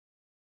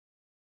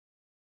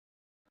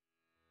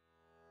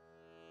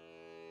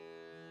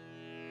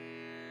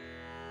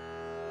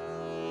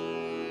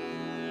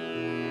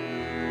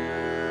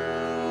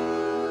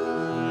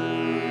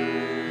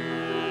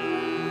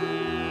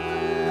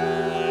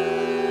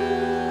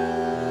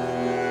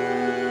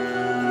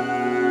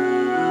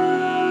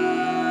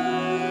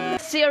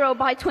zero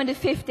by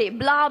 2050,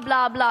 blah,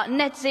 blah, blah,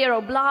 net zero,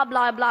 blah,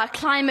 blah, blah,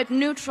 climate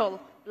neutral,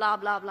 blah,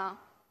 blah, blah.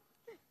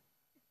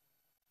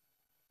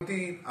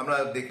 আমরা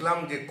দেখলাম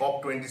যে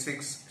COP26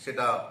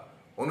 সেটা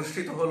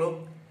অনুষ্ঠিত হলো।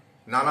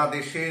 নানা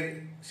দেশের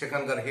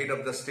সেখানকার হেড অফ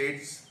দ্য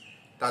স্টেটস,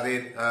 তাদের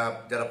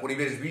যারা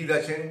পরিবেশবিদ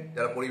আছেন,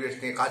 যারা পরিবেশ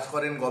নিয়ে কাজ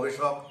করেন,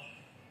 গবেষক,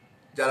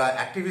 যারা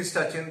অ্যাক্টিভিস্ট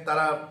আছেন,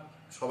 তারা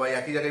সবাই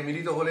একই জায়গায়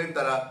মিলিত হলেন,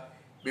 তারা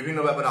বিভিন্ন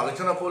ব্যাপারে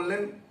আলোচনা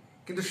করলেন।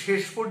 কিন্তু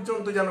শেষ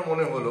পর্যন্ত যেন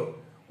মনে হলো,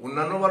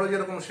 অন্যান্যবারও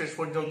যেরকম শেষ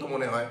পর্যন্ত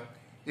মনে হয়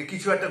যে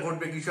কিছু একটা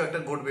ঘটবে, কিছু একটা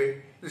ঘটবে,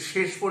 কিন্তু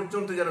শেষ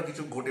পর্যন্ত যেন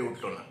কিছু ঘটে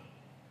উঠল না।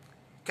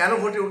 কেন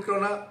ঘটে উঠল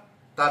না,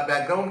 তার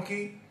ব্যাকগ্রাউন্ড কি,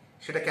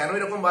 সেটা কেন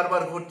এরকম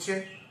বারবার ঘটছে,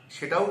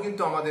 সেটাও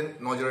কিন্তু আমাদের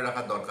নজরে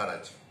রাখার দরকার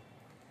আছে।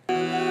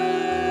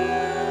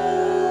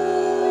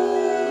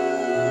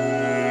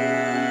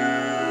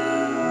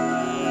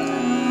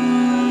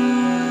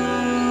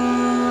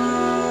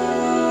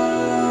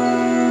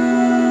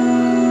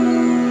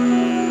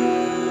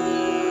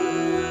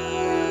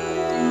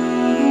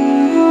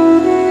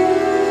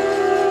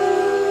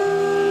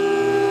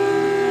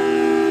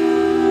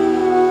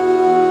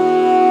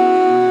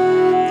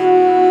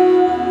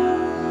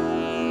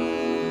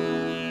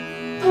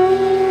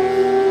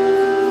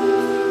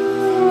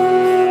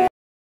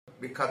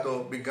 বিখ্যাত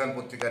বিজ্ঞান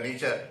পত্রিকা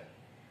নেচার,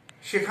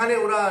 সেখানে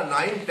ওরা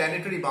 9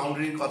 প্ল্যানেটারি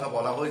বাউন্ডারির কথা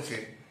বলা হয়েছে,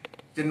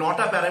 যে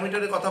 9টা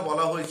প্যারামিটারের কথা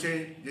বলা হয়েছে,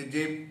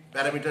 যে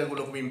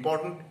প্যারামিটারগুলো খুব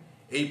ইম্পর্টেন্ট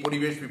এই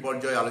পরিবেশ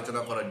বিপর্যয়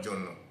আলোচনা করার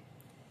জন্য।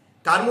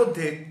 তার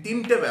মধ্যে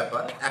 3টে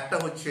ব্যাপার, একটা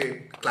হচ্ছে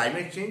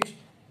ক্লাইমেট চেঞ্জ,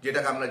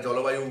 যেটাকে আমরা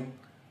জলবায়ু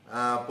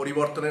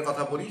পরিবর্তনের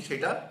কথা বলি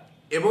সেটা,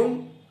 এবং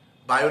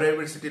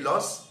বায়োডাইভার্সিটি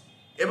লস,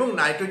 এবং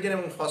নাইট্রোজেন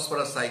এবং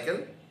ফসফরাস সাইকেল।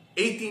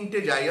 এই 3টে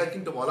জায়গা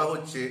কিন্তু বলা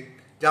হচ্ছে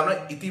যে আমরা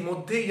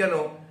ইতিমধ্যেই যেন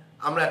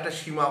আমরা একটা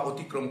সীমা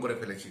অতিক্রম করে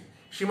ফেলেছি,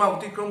 সীমা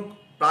অতিক্রম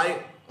প্রায়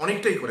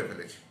অনেকটাই করে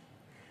ফেলেছি।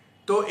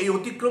 তো এই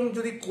অতিক্রম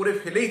যদি করে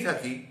ফেলেই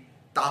থাকি,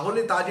 তাহলে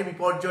তা যে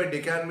বিপর্যয়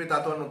ডেকে আনবে তা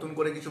তো আর নতুন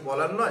করে কিছু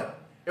বলার নয়।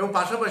 এবং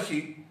পাশাপাশি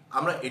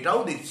আমরা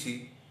এটাও দেখছি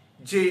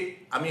যে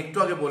আমি একটু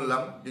আগে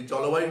বললাম যে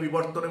জলবায়ু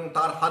বিবর্তন এবং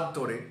তার হাত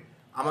ধরে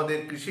আমাদের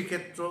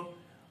কৃষিক্ষেত্র,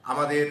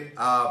 আমাদের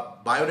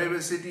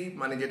বায়োডাইভার্সিটি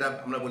মানে যেটা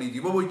আমরা বলি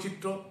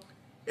জীববৈচিত্র্য,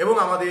 এবং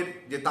আমাদের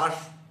যে তার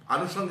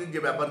আনুষঙ্গিক যে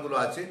ব্যাপারগুলো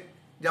আছে,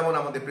 যেমন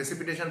আমাদের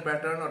প্রেসিপিটেশন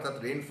প্যাটার্ন অর্থাৎ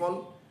রেইনফল,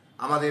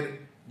 আমাদের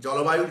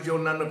জলবায়ুর যে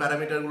অন্যান্য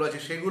প্যারামিটারগুলো আছে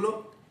সেগুলো,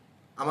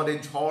 আমাদের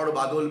ঝড়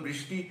বাদল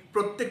বৃষ্টি,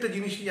 প্রত্যেকটা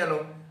জিনিসই যেন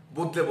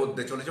বদলে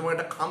বদলে চলেছে, এবং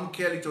একটা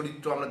খামখেয়ালি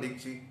চরিত্র আমরা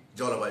দেখছি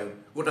জলবায়ু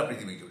গোটা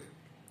পৃথিবী জুড়ে।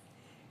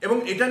 এবং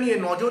এটা নিয়ে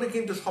নজরে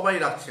কিন্তু সবাই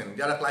রাখছেন,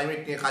 যারা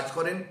ক্লাইমেট নিয়ে কাজ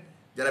করেন,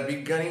 যারা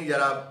বিজ্ঞানী,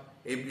 যারা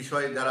এই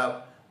বিষয়ে যারা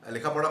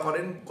লেখাপড়া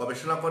করেন,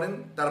 গবেষণা করেন,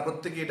 তারা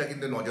প্রত্যেকেই এটা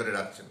কিন্তু নজরে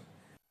রাখছেন।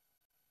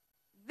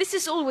 This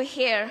is all we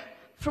hear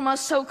from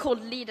our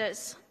so-called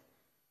leaders.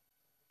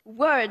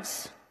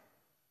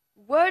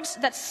 Words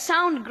that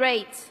sound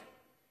great,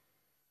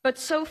 but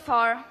so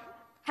far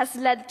has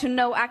led to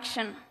no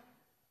action.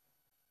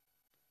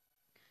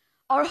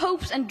 Our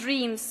hopes and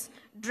dreams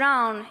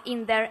drown in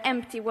their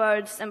empty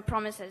words and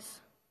promises.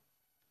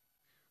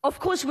 Of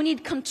course, we need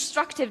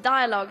constructive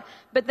dialogue,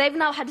 but they've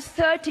now had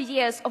 30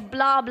 years of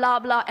blah, blah,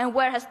 blah, and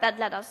where has that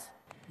led us?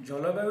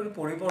 জলবায়ুর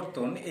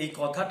পরিবর্তন এই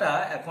কথাটা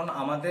এখন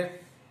আমাদের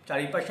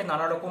চারিপাশে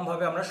নানা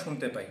রকমভাবে আমরা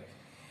শুনতে পাই,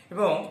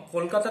 এবং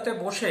কলকাতাতে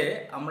বসে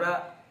আমরা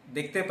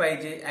দেখতে পাই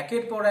যে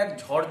একের পর এক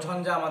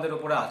ঝড়ঝঞ্ঝা আমাদের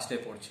উপরে আছড়ে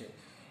পড়ছে,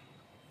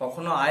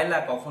 কখনো আয়লা,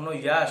 কখনো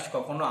ইয়াস,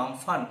 কখনো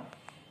আমফান।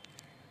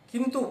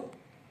 কিন্তু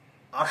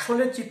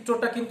আসলে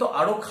চিত্রটা কিন্তু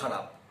আরো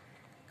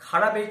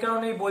খারাপ এই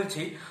কারণেই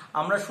বলছি,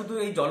 আমরা শুধু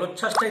এই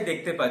জলোচ্ছ্বাসটাই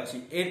দেখতে পাচ্ছি,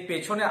 এর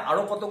পেছনে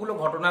আরো কতগুলো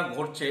ঘটনা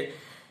ঘটছে,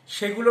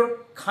 সেগুলোর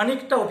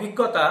খানিকটা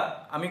অভিজ্ঞতা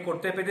আমি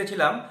করতে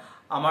পেরেছিলাম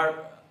আমার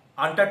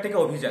আন্টার্কটিকা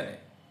অভিযানে।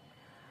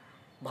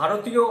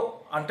 ভারতীয়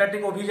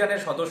আন্টার্কটিক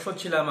অভিযানের সদস্য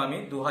ছিলাম আমি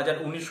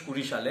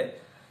 2019-20 সালে।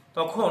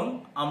 তখন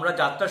আমরা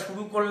যাত্রা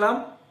শুরু করলাম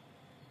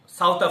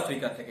সাউথ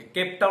আফ্রিকা থেকে,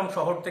 কেপটাউন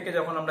শহর থেকে।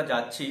 যখন আমরা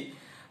যাচ্ছি,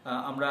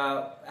 আমরা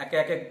একে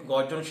একে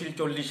গর্জনশীল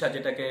 40,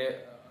 যেটাকে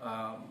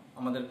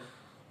আমাদের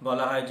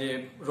বলা হয় যে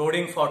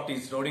রোডিং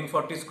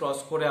 40s ক্রস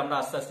করে আমরা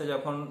আস্তে আস্তে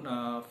যখন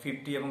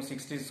 50 এবং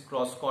 60s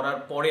ক্রস করার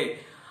পরে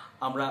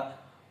আমরা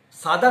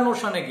সাদার্ন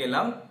ওশানে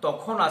গেলাম,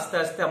 তখন আস্তে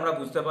আস্তে আমরা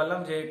বুঝতে পারলাম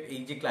যে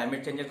এই যে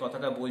ক্লাইমেট চেঞ্জের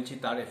কথাটা বলছি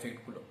তার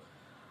এফেক্টগুলো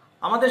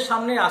আমাদের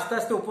সামনে আস্তে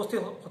আস্তে উপস্থিত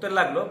হতে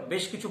লাগলো।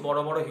 বেশ কিছু বড়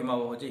বড়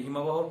হিমবাহ, যে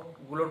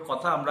হিমবাহগুলোর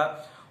কথা আমরা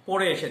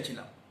পড়ে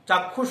এসেছিলাম,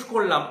 চাক্ষুষ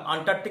করলাম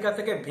আন্টার্কটিকা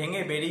থেকে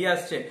ভেঙে বেরিয়ে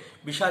আসছে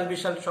বিশাল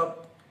বিশাল সব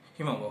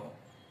হিমবাহ,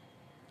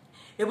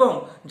 এবং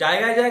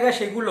জায়গায় জায়গায়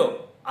সেগুলো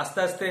আস্তে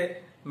আস্তে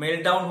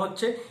মেল্টডাউন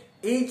হচ্ছে।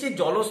 এই যে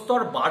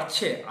জলস্তর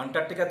বাড়ছে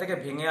আন্টার্কটিকা থেকে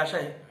ভেঙে আসা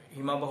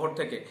হিমবাহর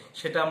থেকে,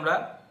 সেটা আমরা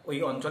ওই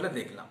অঞ্চলে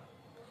দেখলাম।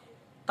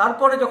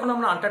 তারপরে যখন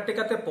আমরা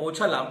আন্টার্কটিকাতে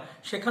পৌঁছালাম,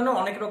 সেখানেও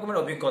অনেক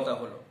রকমের অভিজ্ঞতা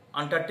হলো।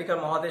 আন্টার্কটিকা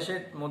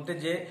মহাদেশের মধ্যে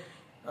যে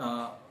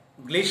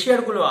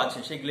গ্লেশিয়ারগুলো আছে,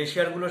 সেই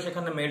গ্লেশিয়ারগুলো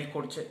সেখানে মেল্ট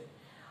করছে।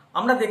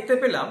 আমরা দেখতে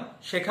পেলাম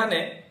সেখানে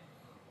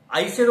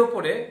আইসের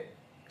ওপরে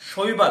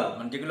শৈবাল,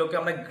 মানে যেগুলোকে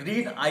আমরা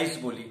গ্রিন আইস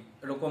বলি,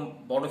 এরকম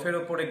বরফের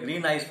ওপরে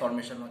গ্রিন আইস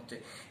ফর্মেশন হচ্ছে।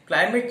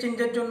 ক্লাইমেট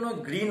চেঞ্জের জন্য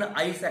গ্রিন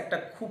আইস একটা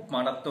খুব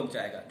মারাত্মক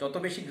জায়গা। যত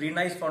বেশি গ্রিন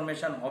আইস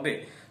ফর্মেশন হবে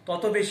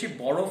তত বেশি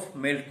বরফ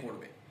মেল্ট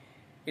করবে।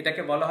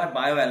 এটাকে বলা হয়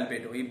বায়ো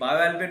অ্যালবেডো। এই বায়ো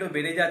অ্যালবেডো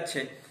বেড়ে যাচ্ছে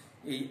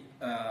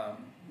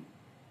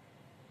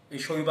এই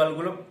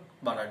শৈবালগুলো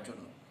বাড়ার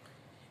জন্য।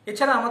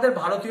 এছাড়া আমাদের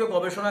ভারতীয়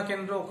গবেষণা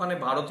কেন্দ্র, ওখানে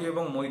ভারতীয়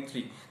এবং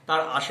মৈত্রী,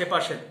 তার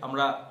আশেপাশে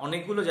আমরা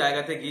অনেকগুলো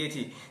জায়গাতে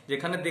গিয়েছি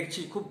যেখানে দেখছি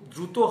খুব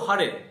দ্রুত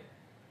হারে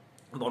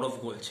বরফ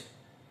গলছে।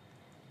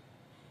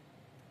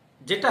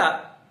 যেটা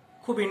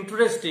খুব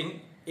ইন্টারেস্টিং,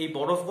 এই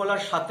বরফ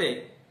গলার সাথে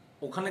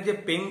ওখানে যে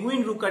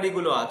পেঙ্গুইন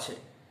রুকারিগুলো আছে,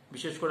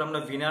 বিশেষ করে আমরা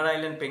ভিনার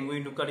আইল্যান্ড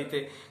পেঙ্গুইন রুকারিতে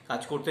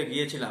কাজ করতে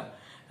গিয়েছিলাম,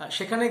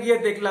 সেখানে গিয়ে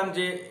দেখলাম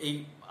যে এই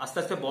আস্তে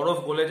আস্তে বরফ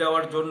গলে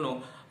যাওয়ার জন্য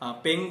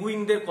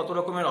পেঙ্গুইনদের কত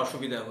রকমের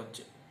অসুবিধা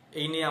হচ্ছে।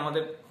 এই নিয়ে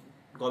আমাদের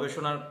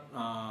গবেষণার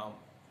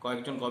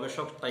কয়েকজন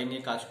গবেষক তাই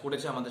নিয়ে কাজ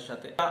করেছে আমাদের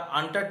সাথে।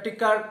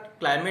 আন্টার্কটিকার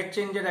ক্লাইমেট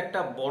চেঞ্জের একটা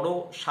বড়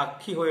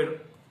সাক্ষী হয়ে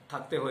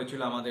থাকতে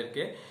হয়েছিল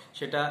আমাদেরকে,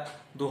 সেটা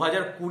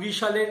 2020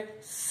 সালের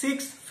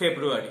 6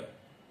 ফেব্রুয়ারি।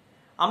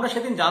 আমরা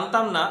সেদিন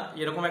জানতাম না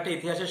এরকম একটা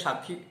ইতিহাসের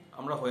সাক্ষী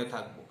আমরা হয়ে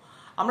থাকব।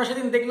 আমরা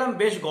সেদিন দেখলাম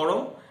বেশ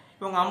গরম,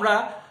 এবং আমরা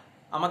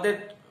আমাদের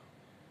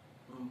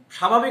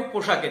স্বাভাবিক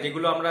পোশাকে,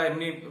 যেগুলো আমরা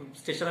এমনি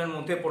স্টেশনের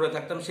মধ্যে পরে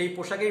থাকতাম, সেই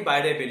পোশাকেই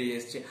বাইরে বেরিয়ে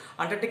এসেছি।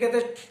 আন্টার্কটিকাতে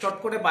চট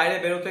করে বাইরে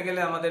বেরোতে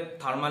গেলে আমাদের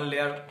থার্মাল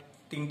লেয়ার,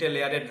 3টে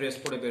লেয়ারের ড্রেস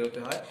পরে বেরোতে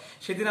হয়।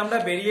 সেদিন আমরা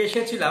বেরিয়ে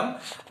এসেছিলাম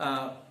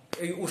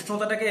এই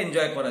উষ্ণতাটাকে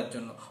এনজয় করার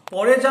জন্য।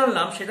 পরে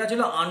জানলাম সেটা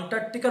ছিল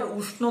আন্টার্কটিকার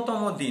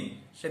উষ্ণতম দিন।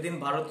 সেদিন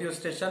ভারতীয়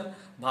স্টেশন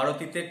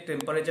ভারতীতে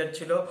টেম্পারেচার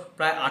ছিল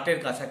প্রায় 8-এর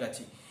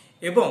কাছাকাছি,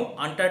 এবং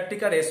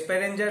আন্টার্কটিকার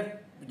এসপেরেঞ্জার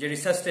যে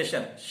রিসার্চ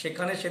স্টেশন,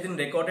 সেখানে সেদিন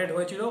রেকর্ডেড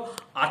হয়েছিল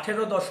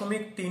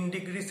 18.3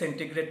 ডিগ্রি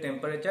সেন্টিগ্রেড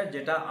টেম্পারেচার,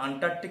 যেটা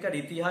আন্টার্কটিকার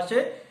ইতিহাসে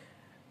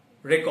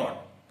রেকর্ড।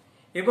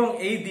 এবং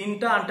এই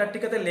দিনটা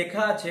আন্টার্কটিকাতে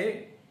লেখা আছে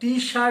টি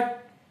শার্ট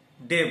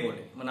ডে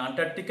বলে, মানে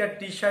আন্টার্কটিকার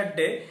টি শার্ট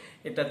ডে,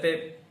 এটাতে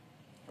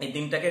এই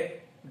দিনটাকে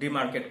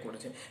ডিমার্কেট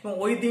করেছে। এবং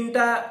ওই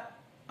দিনটা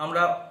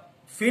আমরা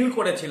ফিল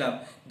করেছিলাম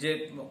যে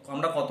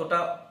আমরা কতটা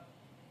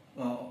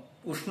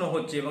উষ্ণ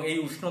হচ্ছে, এবং এই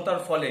উষ্ণতার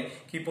ফলে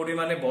কি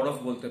পরিমাণে বরফ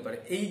গলতে পারে।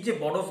 এই যে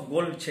বরফ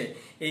গলছে,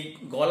 এই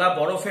গলা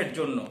বরফের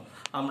জন্য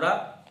আমরা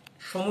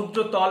সমুদ্র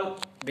তল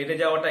বেড়ে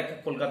যাওয়াটা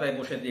কলকাতায়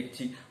বসে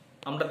দেখছি।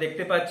 আমরা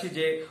দেখতে পাচ্ছি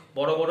যে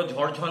বড় বড়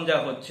ঝড়ঝঞ্ঝা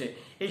হচ্ছে।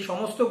 এই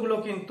সমস্তগুলো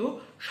কিন্তু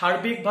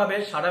সার্বিকভাবে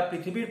সারা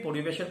পৃথিবীর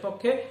পরিবেশের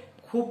পক্ষে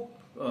খুব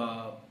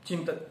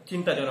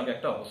চিন্তাজনক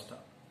একটা অবস্থা।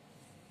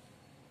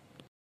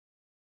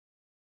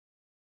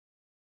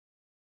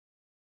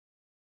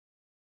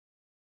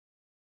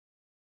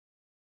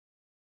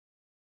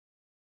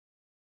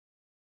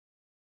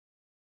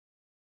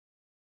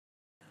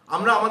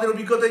 আমরা আমাদের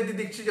অভিজ্ঞতায়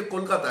দেখছি যে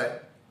কলকাতায়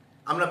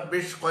আমরা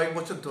বেশ কয়েক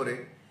বছর ধরে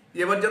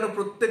এবার যেন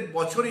প্রত্যেক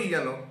বছরই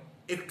যেন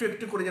একটু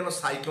একটু করে যেন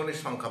সাইক্লোনের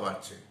সংখ্যা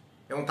বাড়ছে,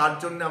 এবং তার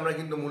জন্য আমরা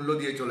কিন্তু মূল্য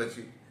দিয়ে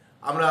চলেছি।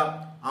 আমরা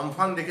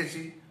আমফান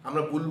দেখেছি,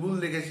 আমরা বুলবুল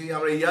দেখেছি,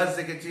 আমরা ইয়াস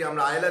দেখেছি,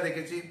 আমরা আয়লা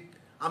দেখেছি।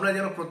 আমরা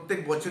যেন প্রত্যেক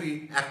বছরই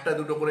একটা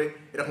দুটো করে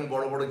এরকম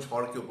বড় বড়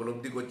ঝড়কে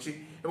উপলব্ধি করছি,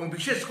 এবং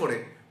বিশেষ করে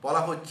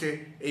বলা হচ্ছে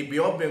এই বে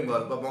অফ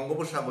বেঙ্গল বা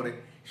বঙ্গোপসাগরে,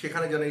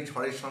 সেখানে যেন এই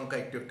ঝড়ের সংখ্যা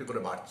একটু একটু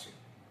করে বাড়ছে।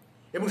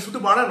 এবং শুধু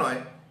বাড়া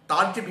নয়,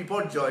 তার যে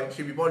বিপর্যয়,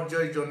 সেই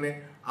বিপর্যয়ের জন্যে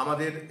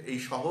আমাদের এই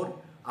শহর,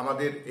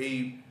 আমাদের এই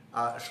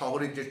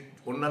শহরের যে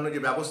অন্যান্য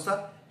যে ব্যবস্থা,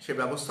 সে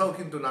ব্যবস্থাও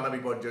কিন্তু নানা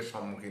বিপর্যয়ের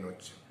সম্মুখীন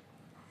হচ্ছে।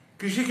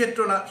 কৃষিক্ষেত্র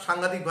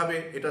সাংঘাতিকভাবে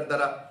এটার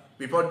দ্বারা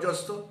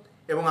বিপর্যস্ত।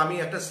 এবং আমি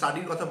একটা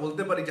স্টাডির কথা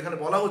বলতে পারি, যেখানে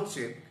বলা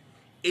হচ্ছে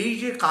এই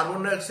যে কার্বন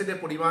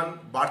ডাইঅক্সাইডের পরিমাণ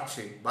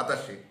বাড়ছে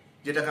বাতাসে,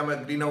 যেটাকে আমরা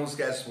গ্রিন হাউস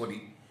গ্যাস বলি,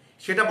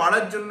 সেটা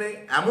বাড়ার জন্যে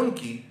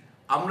এমনকি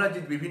আমরা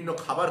যে বিভিন্ন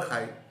খাবার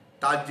খাই,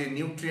 তার যে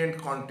নিউট্রিয়েন্ট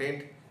কন্টেন্ট,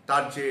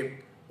 তার যে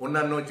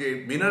অন্যান্য যে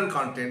মিনারেল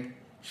কন্টেন্ট,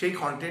 সেই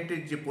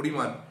কন্টেন্টের যে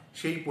পরিমাণ,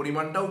 সেই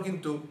পরিমাণটাও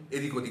কিন্তু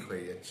এদিক ওদিক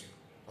হয়ে যাচ্ছে।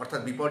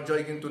 অর্থাৎ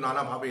বিপর্যয় কিন্তু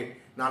নানাভাবে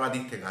নানা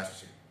দিক থেকে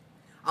আসছে।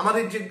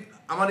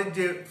 আমাদের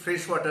যে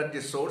ফ্রেশ ওয়াটার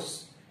যে সোর্স,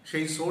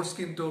 সেই সোর্স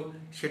কিন্তু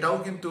সেটাও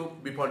কিন্তু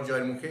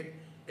বিপর্যয়ের মুখে।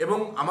 এবং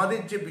আমাদের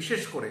যে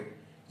বিশেষ করে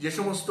যে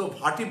সমস্ত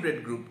ভার্টিব্রেট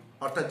গ্রুপ,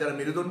 অর্থাৎ যারা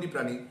মেরুদণ্ডী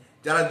প্রাণী,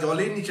 যারা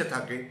জলের নিচে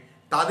থাকে,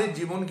 তাদের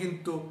জীবন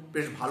কিন্তু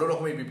বেশ ভালো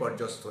রকমের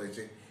বিপর্যস্ত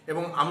হয়েছে।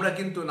 এবং আমরা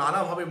কিন্তু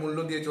নানাভাবে মূল্য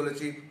দিয়ে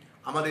চলেছি।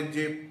 আমাদের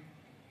যে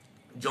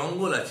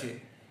জঙ্গল আছে,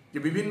 যে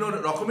বিভিন্ন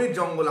রকমের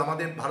জঙ্গল,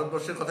 আমাদের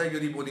ভারতবর্ষের কথাই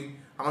যদি বলি,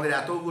 আমাদের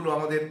এতগুলো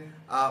আমাদের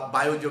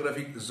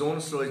বায়োজিওগ্রাফিক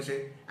জোনস রয়েছে,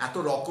 এত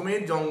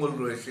রকমের জঙ্গল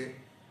রয়েছে,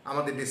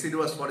 আমাদের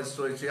ডেসিডুয়াস ফরেস্ট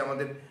রয়েছে,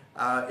 আমাদের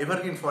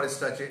এভারগ্রিন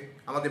ফরেস্ট আছে,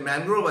 আমাদের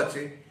ম্যানগ্রোভ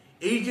আছে।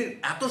 এই যে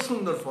এত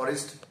সুন্দর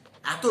ফরেস্ট,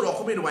 এত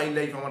রকমের ওয়াইল্ড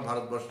লাইফ আমার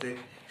ভারতবর্ষে,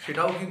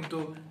 সেটাও কিন্তু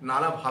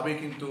নানাভাবে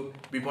কিন্তু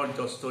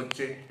বিপর্যস্ত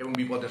হচ্ছে এবং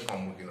বিপদের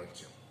সম্মুখীন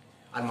হচ্ছে।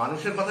 আর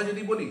মানুষের কথা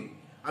যদি বলি,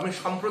 আমি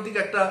সাম্প্রতিক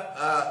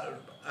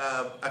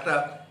একটা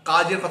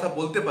কাজের কথা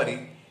বলতে পারি,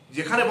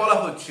 যেখানে বলা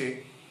হচ্ছে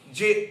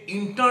যে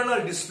ইন্টারনাল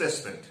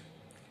ডিসপ্লেসমেন্ট,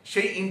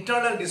 সেই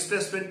ইন্টারনাল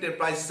ডিসপ্লেসমেন্টের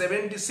প্রায়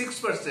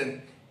 76%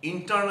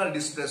 ইন্টারনাল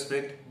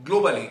ডিসপ্লেসমেন্ট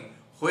গ্লোবালি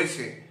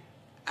হয়েছে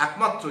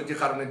একমাত্র যে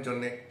কারণের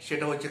জন্য,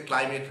 সেটা হচ্ছে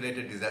ক্লাইমেট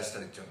রিলেটেড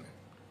ডিজাস্টারের জন্য।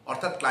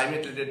 অর্থাৎ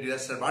ক্লাইমেট রিলেটেড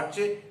ডিজাস্টার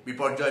বাড়ছে,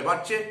 বিপর্যয়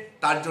বাড়ছে,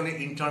 তার জন্য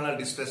ইন্টারনাল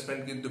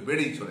ডিসপ্লেসমেন্ট কিন্তু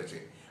বেড়েই চলেছে।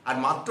 আর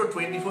মাত্র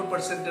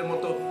 24%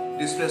 মতো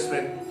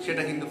ডিসপ্লেসমেন্ট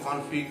সেটা কিন্তু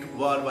কনফ্লিক্ট,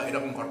 ওয়ার বা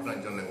এরকম ঘটনার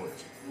জন্য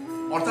ঘটছে।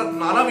 অর্থাৎ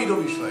নানাবিধ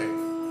বিষয়ে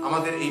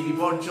আমাদের এই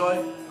বিপর্যয়,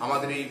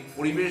 আমাদের এই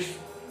পরিবেশ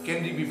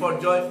কেন্দ্রিক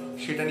বিপর্যয়,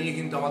 সেটা নিয়ে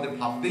কিন্তু আমাদের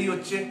ভাবতেই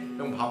হচ্ছে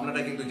এবং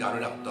ভাবনাটা কিন্তু জারি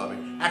রাখতে হবে।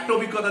 একটা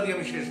অভিজ্ঞতা দিয়ে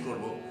আমি শেষ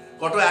করব।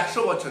 গত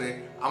 100 বছরে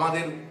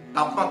আমাদের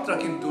তাপমাত্রা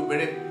কিন্তু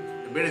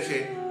বেড়েছে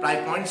প্রায়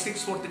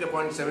 0.64 থেকে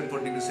 0.74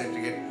 ডিগ্রি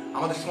সেন্টিগ্রেড।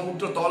 আমাদের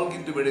সমুদ্র তল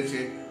কিন্তু বেড়েছে।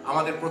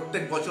 আমাদের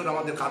প্রত্যেক বছর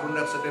আমাদের কার্বন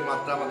ডাইঅক্সাইডের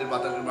মাত্রা আমাদের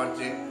বাতাসে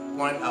বাড়ছে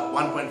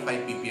 1.5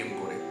 ppm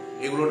করে।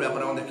 এগুলোর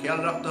ব্যাপারে আমাদের খেয়াল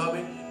রাখতে হবে,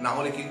 না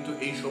হলে কিন্তু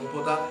এই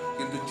সভ্যতা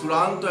কিন্তু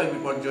চূড়ান্ত এক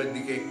বিপর্যয়ের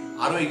দিকে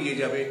আরো এগিয়ে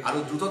যাবে, আরো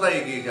দ্রুততায়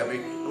এগিয়ে যাবে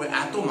এবং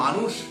এত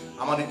মানুষ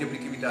আমাদের যে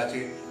পৃথিবীতে আছে,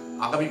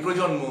 আগামী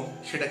প্রজন্ম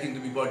সেটা কিন্তু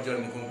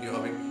বিপর্যয়ের মুখোমুখি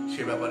হবে।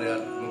 সে ব্যাপারে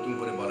আর নতুন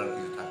করে বলার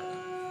কিছু থাকে না।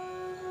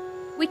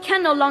 We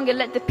can no longer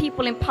let the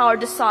people in power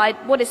decide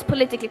what is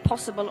politically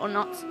possible or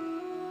not.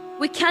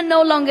 We can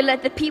no longer let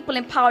the people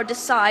in power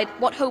decide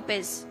what hope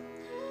is.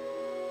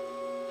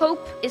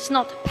 Hope is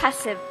not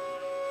passive.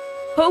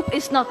 Hope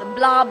is not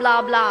blah,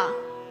 blah, blah.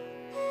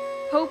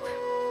 Hope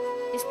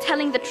is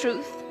telling the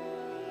truth.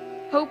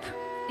 Hope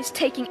is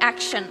taking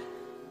action.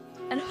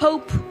 And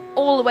hope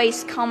always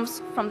comes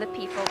from the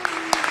people.